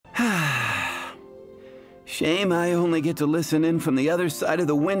Shame I only get to listen in from the other side of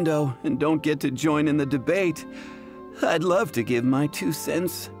the window and don't get to join in the debate. I'd love to give my 2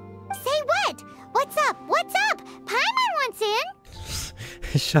 cents. Say what? What's up? What's up? Paimon wants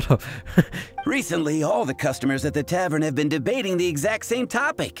in. Shut up. Recently, all the customers at the tavern have been debating the exact same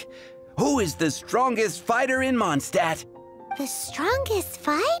topic. Who is the strongest fighter in Mondstadt? The strongest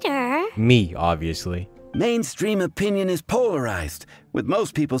fighter? Me, obviously. Mainstream opinion is polarized, with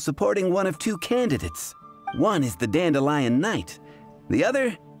most people supporting one of 2 candidates. One is the Dandelion Knight. The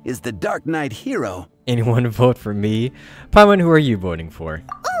other is the Dark Knight Hero. Anyone vote for me? Paimon, who are you voting for?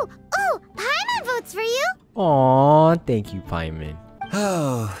 Ooh, Paimon votes for you. Aw, thank you, Paimon.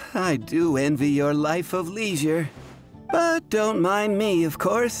 Oh, I do envy your life of leisure. But don't mind me, of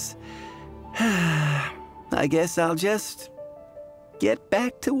course. I guess I'll just get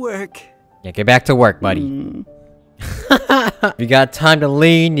back to work. Yeah, get back to work, buddy. You got time to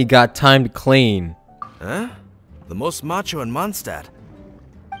lean, you got time to clean. Huh? The most macho in Mondstadt.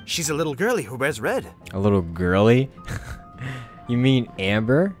 She's a little girly who wears red. A little girly? You mean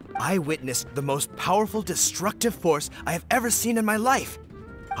Amber? I witnessed the most powerful destructive force I have ever seen in my life.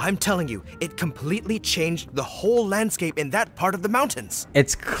 I'm telling you, it completely changed the whole landscape in that part of the mountains.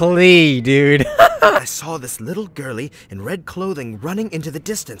 It's Klee, dude. I saw this little girlie in red clothing running into the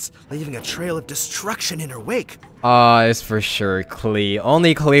distance, leaving a trail of destruction in her wake. It's for sure Klee.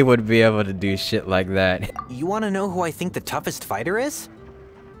 Only Klee would be able to do shit like that. You want to know who I think the toughest fighter is?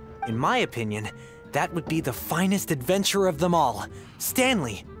 In my opinion, that would be the finest adventurer of them all,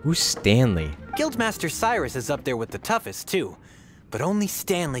 Stanley. Who's Stanley? Guildmaster Cyrus is up there with the toughest, too. But only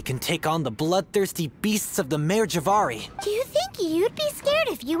Stanley can take on the bloodthirsty beasts of the Mare Javari. Do you think you'd be scared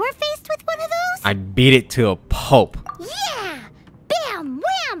if you were faced with one of those? I'd beat it to a pulp. Yeah! Bam!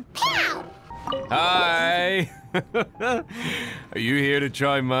 Wham! Pow! Hi! Are you here to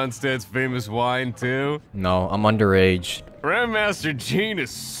try Mondstadt's famous wine too? No, I'm underage. Grandmaster Jean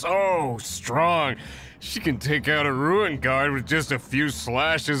is so strong. She can take out a ruin guard with just a few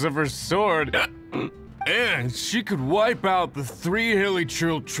slashes of her sword. And she could wipe out the 3 hilly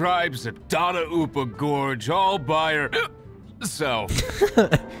Trill tribes at Dada Upa Gorge all by herself. If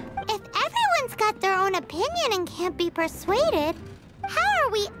everyone's got their own opinion and can't be persuaded, how are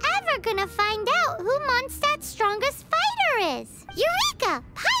we ever gonna find out who Mondstadt's strongest fighter is? Eureka!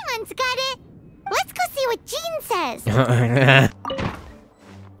 Paimon's got it! Let's go see what Jean says.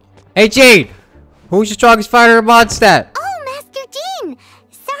 Hey, Jade! Who's the strongest fighter in Mondstadt? Oh, Master Jean!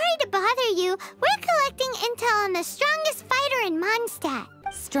 Sorry to bother you. We're collecting intel on the strongest fighter in Mondstadt.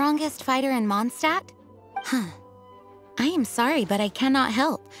 Strongest fighter in Mondstadt? Huh. I am sorry, but I cannot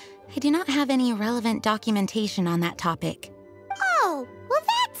help. I do not have any relevant documentation on that topic. Oh, well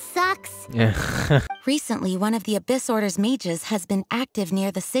that sucks. Yeah. Recently, one of the Abyss Order's mages has been active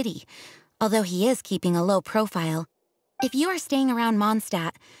near the city, although he is keeping a low profile. If you are staying around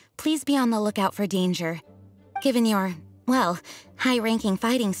Mondstadt, please be on the lookout for danger. Given your, well, high-ranking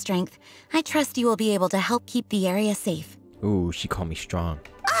fighting strength, I trust you will be able to help keep the area safe. Ooh, she called me strong.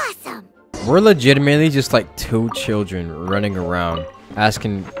 Awesome. We're legitimately just like 2 children running around,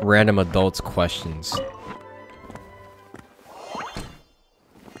 asking random adults questions.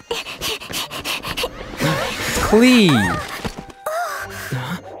 Klee!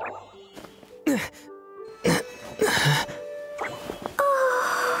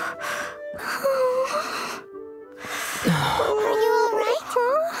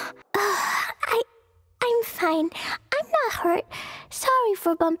 I'm fine. I'm not hurt. Sorry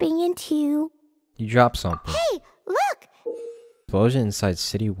for bumping into you. You dropped something. Hey, look! Explosion inside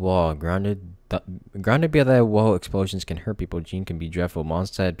city wall. Grounded by that wall, explosions can hurt people. Jean can be dreadful.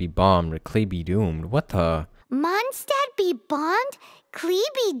 Mondstadt be bombed. Klee be doomed. What the? Mondstadt be bombed? Klee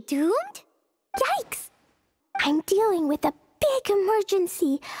be doomed? Yikes! I'm dealing with a big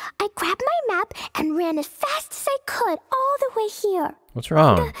emergency. I grabbed my map and ran as fast as I could all the way here. What's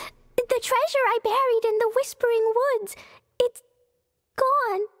wrong? The treasure I buried in the Whispering Woods. It's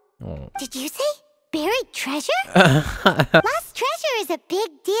gone. Oh. Did you say buried treasure? Lost treasure is a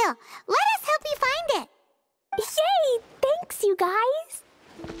big deal. Let us help you find it. Yay! Thanks, you guys.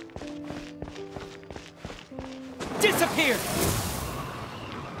 Disappear!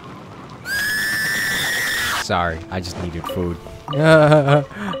 Sorry, I just needed food.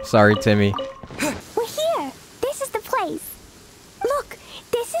 Sorry, Timmy. We're here. This is the place. Look,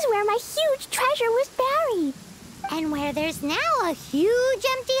 this is where my huge treasure was buried. And where there's now a huge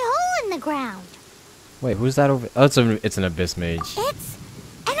empty hole in the ground. Wait, who's that over? Oh, it's an abyss mage. It's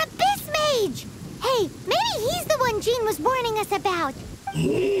an abyss mage! Hey, maybe he's the one Jean was warning us about.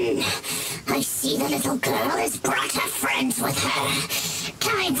 I see the little girl has brought her friends with her.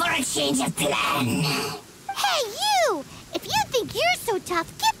 Time for a change of plan. Hey, you! If you think you're so tough,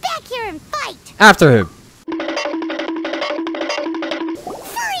 get back here and fight! After him.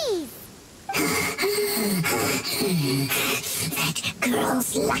 Freeze! That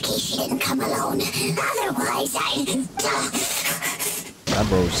girl's lucky she didn't come alone. Otherwise, That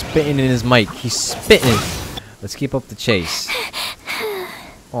bro's spitting in his mic. He's spitting. Let's keep up the chase.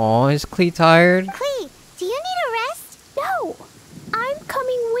 Aw, is Klee tired? Klee, do you need a rest? No, I'm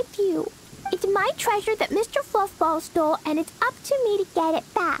coming with you. It's my treasure that Mr. Fluffball stole, and it's up to me to get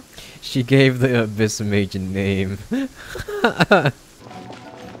it back. She gave the Abyss Mage a name.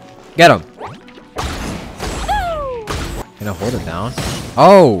 Get him! Can I hold it down?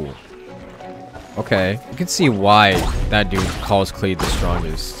 Oh! Okay. You can see why that dude calls Klee the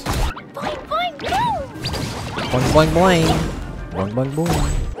strongest. Boing, boing, boom! Boing, boing, boing. Boing, boing,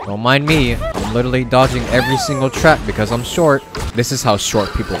 boing. Don't mind me. I'm literally dodging every single trap because I'm short. This is how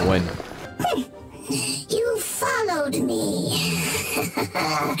short people win. You followed me.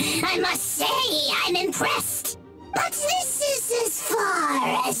 I must say, I'm impressed. But this is as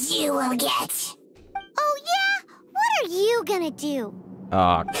far as you will get. Oh, yeah? What are you gonna do?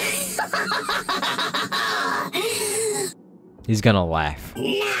 He's gonna laugh.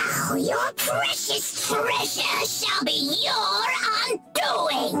 Now your precious treasure shall be your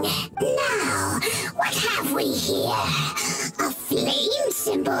undoing. Now, what have we here? A flame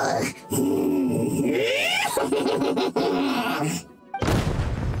symbol.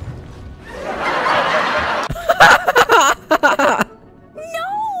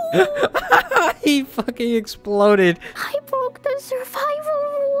 He fucking exploded. I broke the survival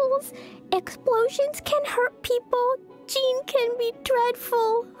rules. Explosions can hurt people. Jean can be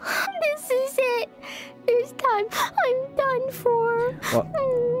dreadful. This is it. This time, I'm done for.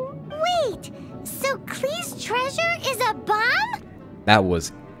 Wait, so Klee's treasure is a bomb? That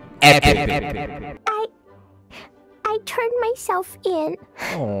was epic. I turned myself in.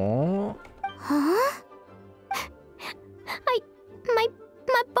 Aww. Huh?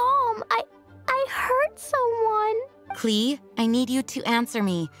 My bomb. I hurt someone. Klee, I need you to answer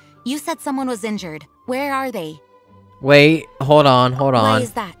me. You said someone was injured. Where are they? Wait, hold on. Why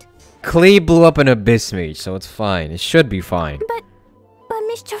is that? Klee blew up an Abyss Mage, so it's fine. It should be fine. But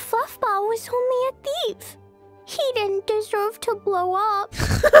Mr. Fluffball was only a thief. He didn't deserve to blow up.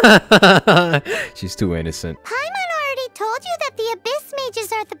 She's too innocent. Paimon already told you that the Abyss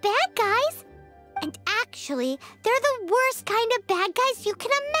Mages are the bad guys. And actually, they're the worst kind of bad guys you can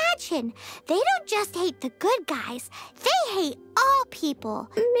imagine. They don't just hate the good guys, they hate all people.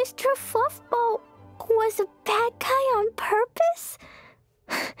 Mr. Fluffball was a bad guy on purpose?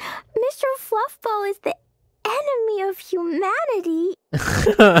 Mr. Fluffball is the enemy of humanity.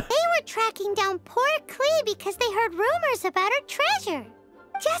 They were tracking down poor Klee because they heard rumors about her treasure.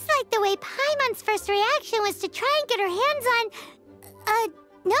 Just like the way Paimon's first reaction was to try and get her hands on...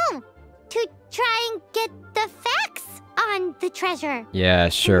 to try and get the facts on the treasure. Yeah,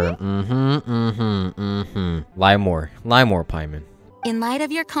 sure. Lie more, Paimon. In light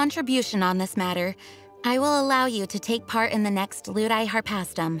of your contribution on this matter, I will allow you to take part in the next Ludi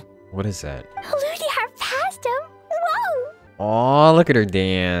Harpastum. What is that? Ludi Harpastum? Whoa! Oh, look at her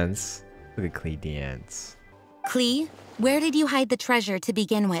dance. Look at Klee dance. Klee, where did you hide the treasure to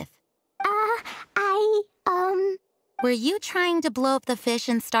begin with? Were you trying to blow up the fish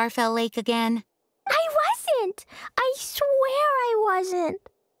in Starfell Lake again? I wasn't! I swear I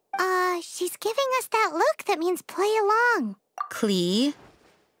wasn't. She's giving us that look that means play along. Klee?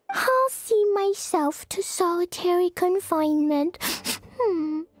 I'll see myself to solitary confinement.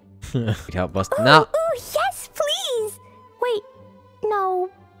 Help us now. Oh, yes, please! Wait, no,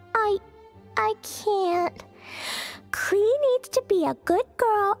 I can't. Klee needs to be a good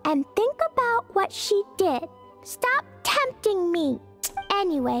girl and think about what she did. Stop tempting me.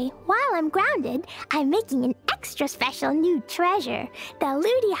 Anyway, while I'm grounded, I'm making an extra special new treasure, the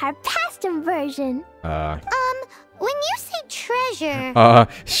Ludi Harpastum version. When you say treasure...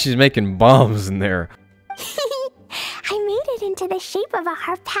 She's making bombs in there. I made it into the shape of a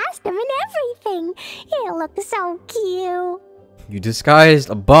harpastum and everything. It looks so cute. You disguised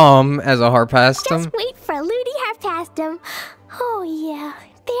a bomb as a harpastum? Just wait for Ludi Harpastum. Oh yeah,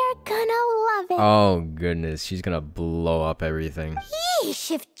 they're gonna love it. Oh goodness, she's gonna blow up everything.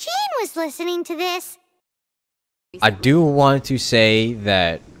 Yeesh, if Jean was listening to this... I do want to say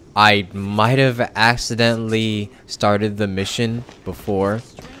that I might have accidentally started the mission before.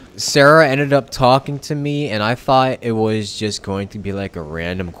 Sarah ended up talking to me and I thought it was just going to be like a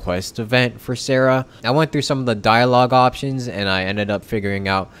random quest event for Sarah. I went through some of the dialogue options and I ended up figuring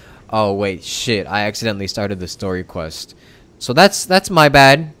out, oh wait, shit, I accidentally started the story quest. So that's my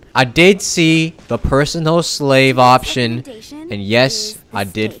bad. I did see the personal slave option, and yes, I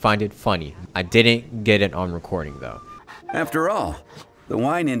did find it funny. I didn't get it on recording though. After all, the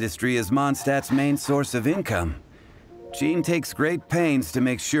wine industry is Mondstadt's main source of income. Jean takes great pains to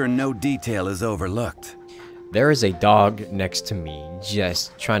make sure no detail is overlooked. There is a dog next to me,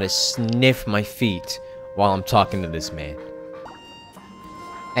 just trying to sniff my feet while I'm talking to this man.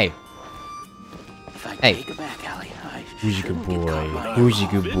 Hey. Hey. Who's your good boy? Who's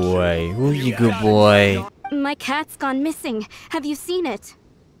your good boy? Who's your good boy? My cat's gone missing. Have you seen it?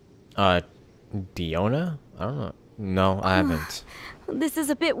 Diona? I don't know. No, I haven't. This is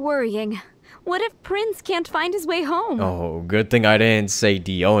a bit worrying. What if Prince can't find his way home? Oh, good thing I didn't say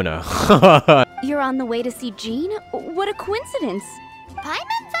Diona. You're on the way to see Jean? What a coincidence.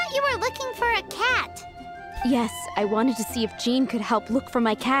 Paimon thought you were looking for a cat. Yes, I wanted to see if Jean could help look for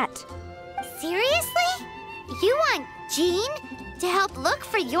my cat. Seriously? You want Jean to help look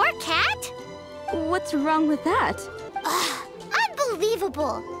for your cat? What's wrong with that? Ugh,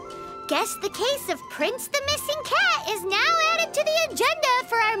 unbelievable. Guess the case of Prince the missing cat is now added to the agenda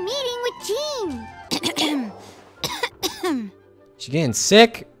for our meeting with Jean. She getting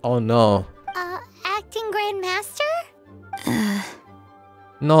sick? Oh no. Acting Grandmaster?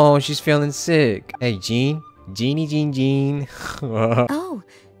 No, she's feeling sick. Hey, Jean. Jean. Oh,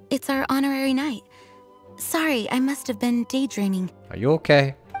 it's our honorary knight. Sorry, I must have been daydreaming. Are you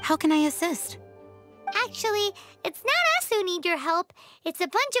okay? How can I assist? Actually, it's not us who need your help. It's a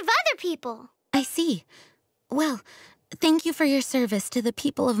bunch of other people. I see. Well, thank you for your service to the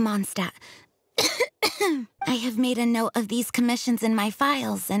people of Mondstadt. I have made a note of these commissions in my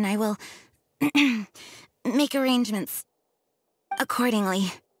files, and I will make arrangements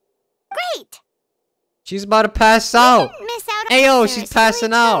accordingly. Great! She's about to pass out. Miss out on Ayo, this, she's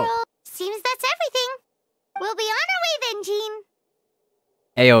passing out. girl. Seems that's everything. We'll be on our way then, Jean.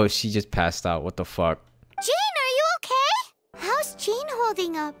 Ayo, she just passed out. What the fuck? Jean, are you okay? How's Jean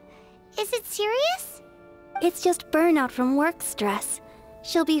holding up? Is it serious? It's just burnout from work stress.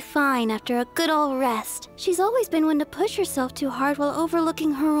 She'll be fine after a good old rest. She's always been one to push herself too hard while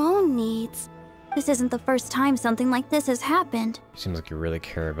overlooking her own needs. This isn't the first time something like this has happened. Seems like you really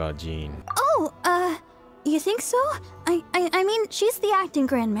care about Jean. Oh, you think so? I mean, she's the acting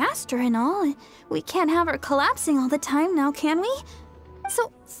Grandmaster and all, and we can't have her collapsing all the time now, can we?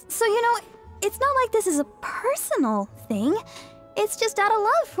 So you know, it's not like this is a personal thing. It's just out of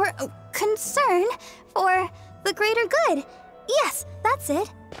love for concern for the greater good. Yes, that's it.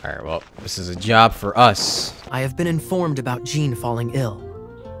 Alright, well, this is a job for us. I have been informed about Jean falling ill.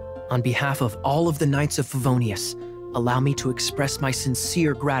 On behalf of all of the Knights of Favonius, allow me to express my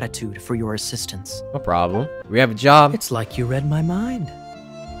sincere gratitude for your assistance. No problem. We have a job. It's like you read my mind.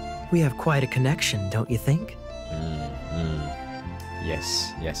 We have quite a connection, don't you think?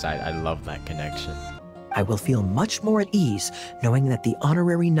 Yes, I love that connection. I will feel much more at ease knowing that the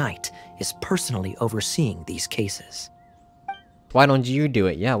honorary knight is personally overseeing these cases. Why don't you do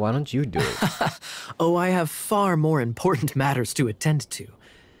it? Yeah, why don't you do it? Oh, I have far more important matters to attend to.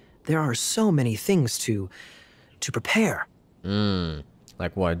 There are so many things to prepare.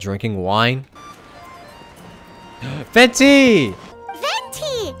 Like what, drinking wine? Venti!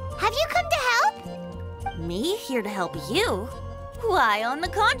 Venti! Have you come to help? Me here to help you? Why, on the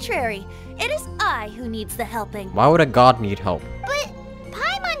contrary, it is I who needs the helping. Why would a god need help? But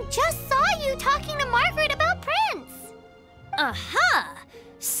Paimon just saw you talking to Margaret about Prince. Aha!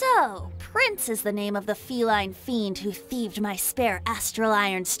 So, Prince is the name of the feline fiend who thieved my spare astral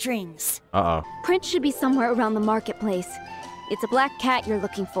iron strings. Uh-oh. Prince should be somewhere around the marketplace. It's a black cat you're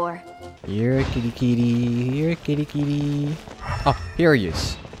looking for. You're a kitty kitty. You're a kitty kitty. Oh, here he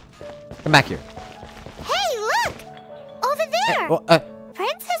is. Come back here. Hey, look! Over there!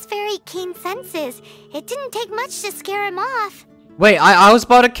 Prince has very keen senses. It didn't take much to scare him off. Wait, I was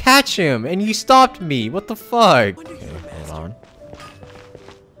about to catch him, and you stopped me. What the fuck? Okay, hold on.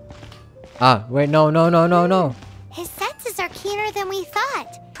 Wait, no. His senses are keener than we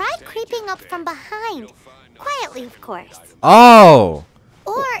thought. Try creeping up from behind. Quietly, of course. Oh!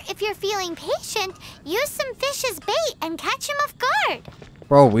 Or, if you're feeling patient, use some fish as bait and catch him off guard.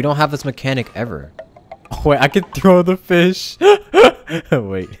 Bro, we don't have this mechanic ever. Oh, wait, I can throw the fish.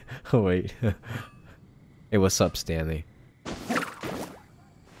 Wait. Hey, what's up, Stanley?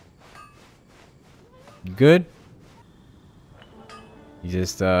 You good? You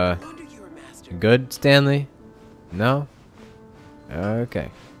just, good, Stanley? No?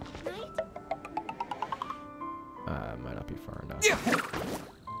 Okay. Might not be far enough.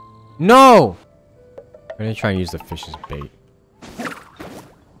 No! I'm gonna try and use the fish as bait.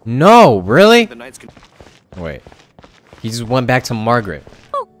 No, really? Wait. He just went back to Margaret.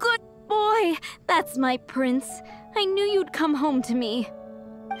 Oh, good. That's my prince. I knew you'd come home to me.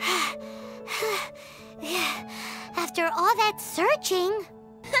 After all that searching...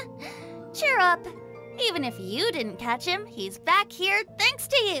 Cheer up. Even if you didn't catch him, he's back here thanks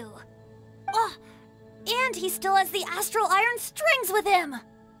to you. Oh, and he still has the astral iron strings with him.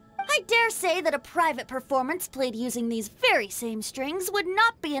 I dare say that a private performance played using these very same strings would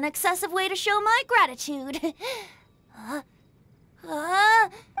not be an excessive way to show my gratitude.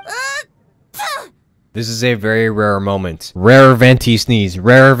 This is a very rare moment. Rare venti sneeze.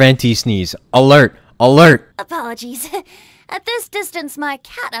 Rare venti sneeze. Alert. Alert. Apologies. At this distance, my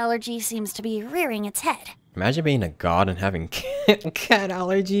cat allergy seems to be rearing its head. Imagine being a god and having cat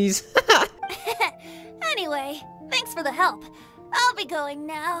allergies. Anyway, thanks for the help. I'll be going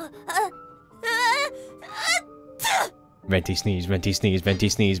now. Venti sneeze, venti sneeze, venti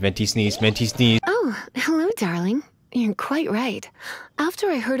sneeze, venti sneeze, venti sneeze. Oh, hello, darling. You're quite right. After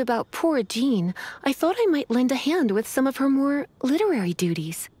I heard about poor Jean, I thought I might lend a hand with some of her more literary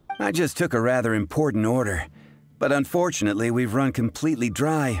duties. I just took a rather important order. But unfortunately, we've run completely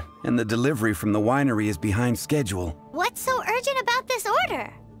dry, and the delivery from the winery is behind schedule. What's so urgent about this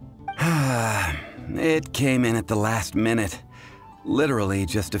order? It came in at the last minute. Literally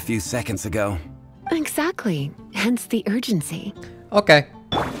just a few seconds ago. Exactly. Hence the urgency. Okay.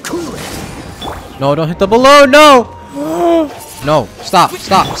 No, don't hit the balloon! No! No, stop,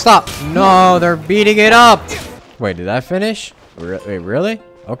 stop, stop! No, they're beating it up! Wait, did that finish? Wait, really?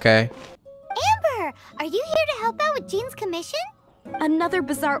 Okay. Amber, are you here to help out with Jean's commission? Another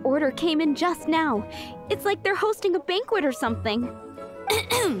bizarre order came in just now. It's like they're hosting a banquet or something.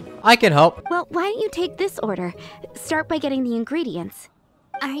 I can help. Well, why don't you take this order? Start by getting the ingredients.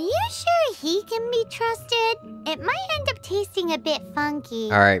 Are you sure he can be trusted? It might end up tasting a bit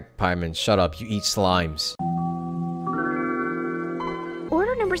funky. Alright, Paimon, shut up. You eat slimes.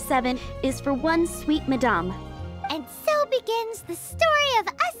 Order number 7 is for 1 sweet madame. And so begins the story of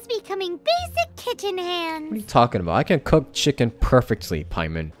us becoming basic kitchen hands. What are you talking about? I can cook chicken perfectly,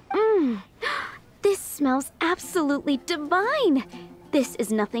 Paimon. This smells absolutely divine. This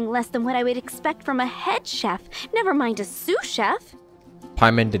is nothing less than what I would expect from a head chef, never mind a sous chef.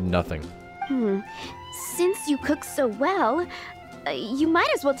 Paimon did nothing. Since you cook so well, you might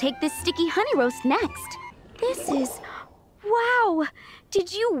as well take this sticky honey roast next. This is... wow!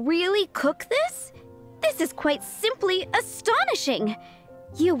 Did you really cook this? This is quite simply astonishing.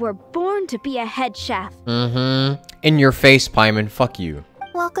 You were born to be a head chef. In your face, Paimon. Fuck you.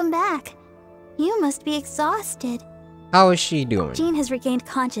 Welcome back. You must be exhausted. How is she doing? Jean has regained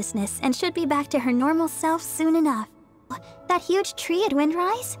consciousness and should be back to her normal self soon enough. That huge tree at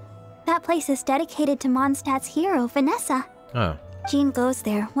Windrise? That place is dedicated to Mondstadt's hero, Vanessa. Oh. Jean goes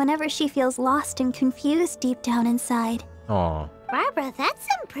there whenever she feels lost and confused deep down inside. Aw. Barbara, that's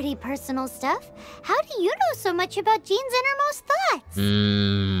some pretty personal stuff. How do you know so much about Jean's innermost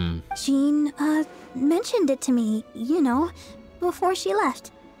thoughts? Jean, mentioned it to me, you know, before she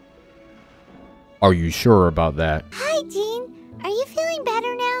left. Are you sure about that? Hi, Jean. Are you feeling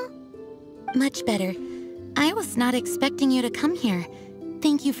better now? Much better. I was not expecting you to come here.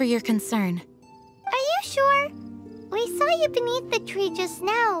 Thank you for your concern. Are you sure? We saw you beneath the tree just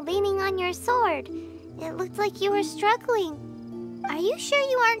now, leaning on your sword. It looked like you were struggling. Are you sure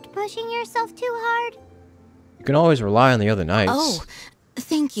you aren't pushing yourself too hard? You can always rely on the other knights. Oh,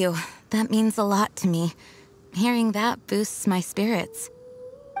 thank you. That means a lot to me. Hearing that boosts my spirits.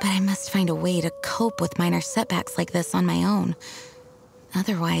 But I must find a way to cope with minor setbacks like this on my own.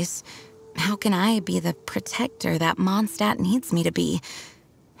 Otherwise, how can I be the protector that Mondstadt needs me to be?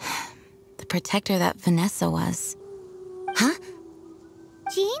 The protector that Vanessa was. Huh?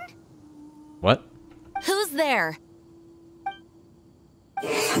 Jean? What? Who's there?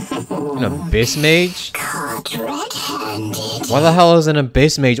 An abyss mage? Caught red-handed. Why the hell is an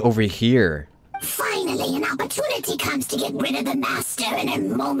abyss mage over here? Finally, an opportunity comes to get rid of the master in a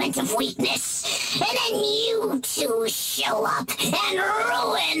moment of weakness. And then you two show up and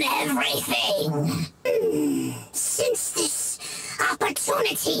ruin everything. Since this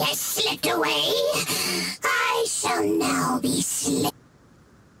opportunity has slipped away, I shall now be slipped.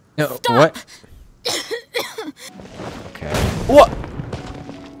 What? Okay. What?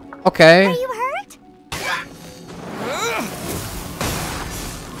 Okay. Are you hurt?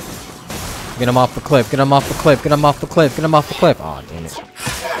 Get him off the cliff, get him off the cliff, get him off the cliff, get him off the cliff. Aw, damn it.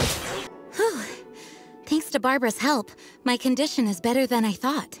 Whew. Thanks to Barbara's help, my condition is better than I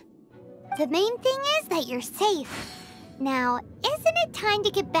thought. The main thing is that you're safe. Now, isn't it time to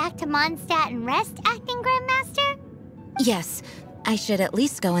get back to Mondstadt and rest, Acting Grandmaster? Yes, I should at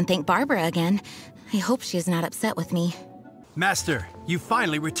least go and thank Barbara again. I hope she's not upset with me. Master, you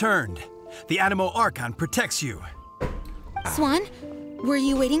finally returned. The Animo Archon protects you. Swan, were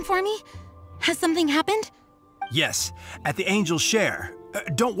you waiting for me? Has something happened? Yes, at the Angel's Share.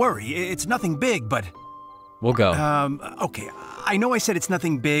 Don't worry, it's nothing big, but... We'll go. Okay, I know I said it's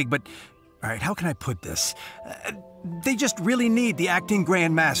nothing big, but... Alright, how can I put this? They just really need the acting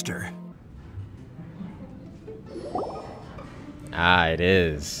Grand Master. Ah, it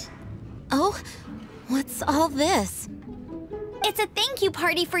is. Oh, what's all this? It's a thank you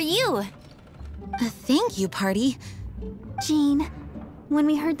party for you. A thank you party? Jean, when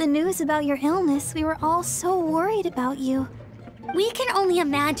we heard the news about your illness, we were all so worried about you. We can only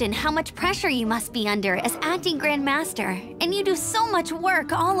imagine how much pressure you must be under as acting Grand Master, and you do so much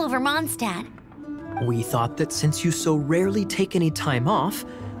work all over Mondstadt. We thought that since you so rarely take any time off,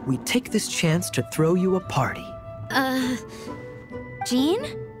 we'd take this chance to throw you a party. Jean?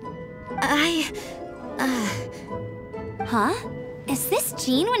 Huh? Is this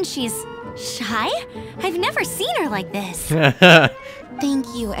Jean when she's shy? I've never seen her like this. Thank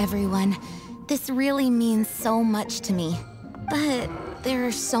you, everyone. This really means so much to me. But there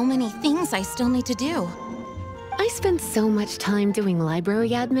are so many things I still need to do. I spend so much time doing library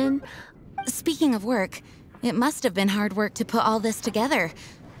admin. Speaking of work, it must have been hard work to put all this together.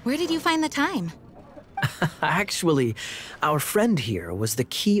 Where did you find the time? Actually, our friend here was the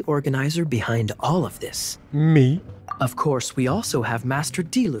key organizer behind all of this. Me? Of course, we also have Master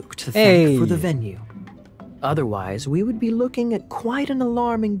Diluc to thank for the venue. Otherwise, we would be looking at quite an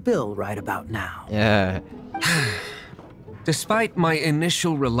alarming bill right about now. Yeah. Despite my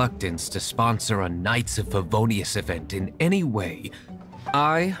initial reluctance to sponsor a Knights of Favonius event in any way,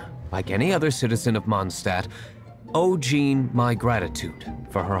 I, like any other citizen of Mondstadt, owe Jean my gratitude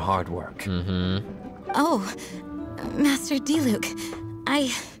for her hard work. Oh, Master Diluc,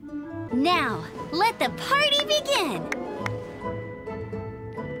 Now, let the party begin!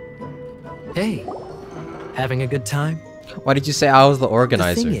 Hey, having a good time? Why did you say I was the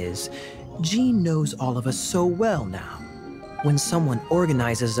organizer? The thing is, Jean knows all of us so well now. When someone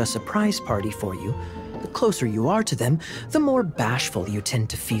organizes a surprise party for you, the closer you are to them, the more bashful you tend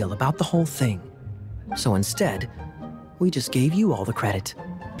to feel about the whole thing. So instead, we just gave you all the credit.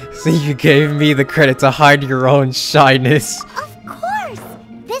 So you gave me the credit to hide your own shyness. Of course!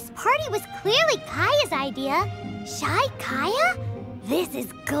 This party was clearly Kaya's idea. Shy Kaya? This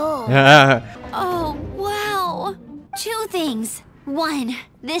is gold. Oh, wow! 2 things. 1,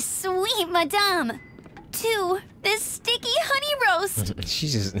 this sweet madame. 2, this sticky honey roast. She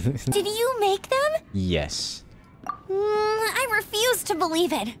just... Did you make them? Yes. I refuse to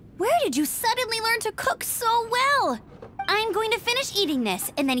believe it. Where did you suddenly learn to cook so well? I'm going to finish eating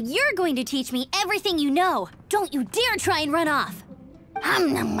this, and then you're going to teach me everything you know. Don't you dare try and run off.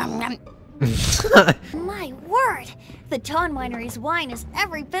 My word! The Dawn Winery's wine is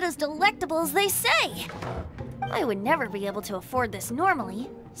every bit as delectable as they say. I would never be able to afford this normally.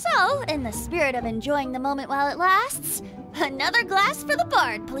 So, in the spirit of enjoying the moment while it lasts, another glass for the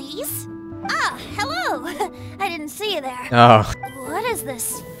bard, please. Ah, hello! I didn't see you there. Oh. What is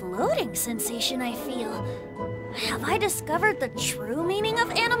this floating sensation I feel? Have I discovered the true meaning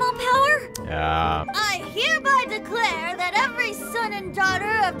of animal power? Yeah. I hereby declare that every son and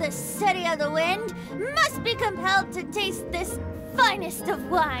daughter of the City of the Wind must be compelled to taste this finest of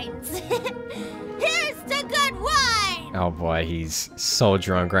wines. Here's to good wine! Oh boy, he's so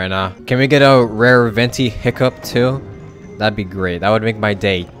drunk right now. Can we get a rare venti hiccup too? That'd be great. That would make my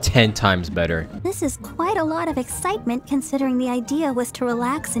day 10 times better. This is quite a lot of excitement considering the idea was to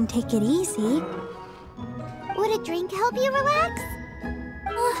relax and take it easy. Would a drink help you relax?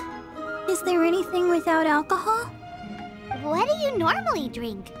 Is there anything without alcohol? What do you normally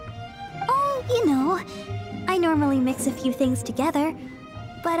drink? Oh, you know, I normally mix a few things together,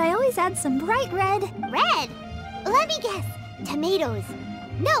 but I always add some bright red. Red? Let me guess. Tomatoes.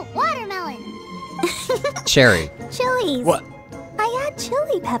 No, watermelon. Cherry. Chilies. What? I add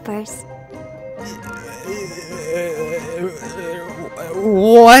chili peppers.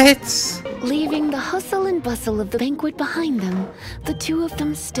 What? Leaving the hustle and bustle of the banquet behind them, the two of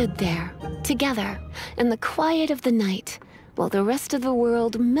them stood there, together, in the quiet of the night, while the rest of the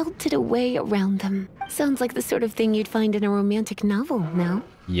world melted away around them. Sounds like the sort of thing you'd find in a romantic novel, no?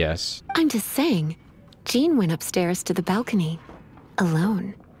 Yes. I'm just saying, Jean went upstairs to the balcony,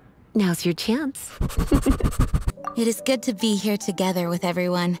 alone. Now's your chance. It is good to be here together with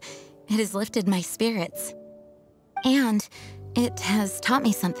everyone. It has lifted my spirits. And it has taught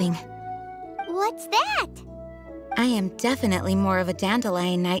me something. What's that? I am definitely more of a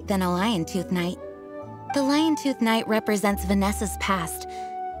dandelion knight than a lion-tooth knight. The lion-tooth knight represents Vanessa's past,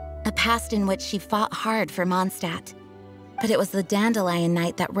 a past in which she fought hard for Mondstadt. but it was the Dandelion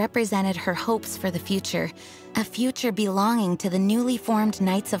Night that represented her hopes for the future, a future belonging to the newly formed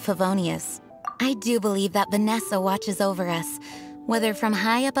Knights of Favonius. I do believe that Vanessa watches over us, whether from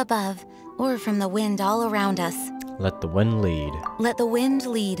high up above or from the wind all around us. Let the wind lead. Let the wind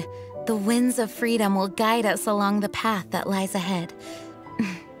lead. The winds of freedom will guide us along the path that lies ahead.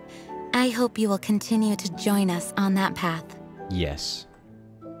 I hope you will continue to join us on that path. Yes.